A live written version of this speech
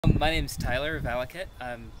My name's Tyler Valiquette.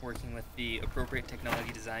 I'm working with the Appropriate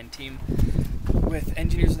Technology Design team with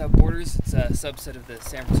Engineers Without Borders. It's a subset of the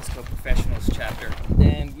San Francisco Professionals chapter.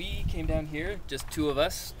 And we came down here, just two of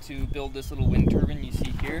us, to build this little wind turbine you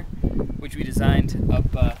see here, which we designed up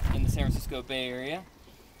in the San Francisco Bay Area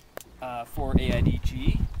for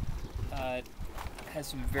AIDG. It has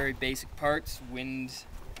some very basic parts. Wind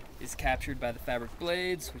is captured by the fabric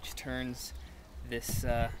blades, which turns this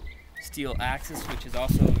steel axis, which is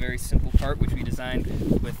also a very simple part, which we designed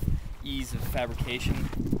with ease of fabrication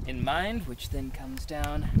in mind, which then comes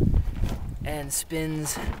down and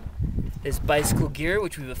spins this bicycle gear,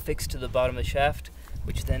 which we've affixed to the bottom of the shaft,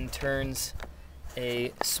 which then turns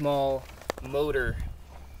a small motor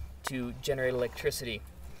to generate electricity.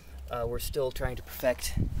 We're still trying to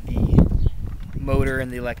perfect the motor and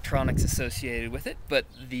the electronics associated with it, but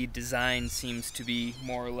the design seems to be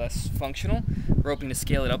more or less functional. We're hoping to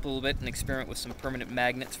scale it up a little bit and experiment with some permanent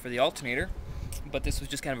magnets for the alternator, but this was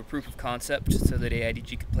just kind of a proof of concept so that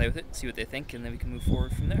AIDG could play with it, see what they think, and then we can move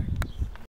forward from there.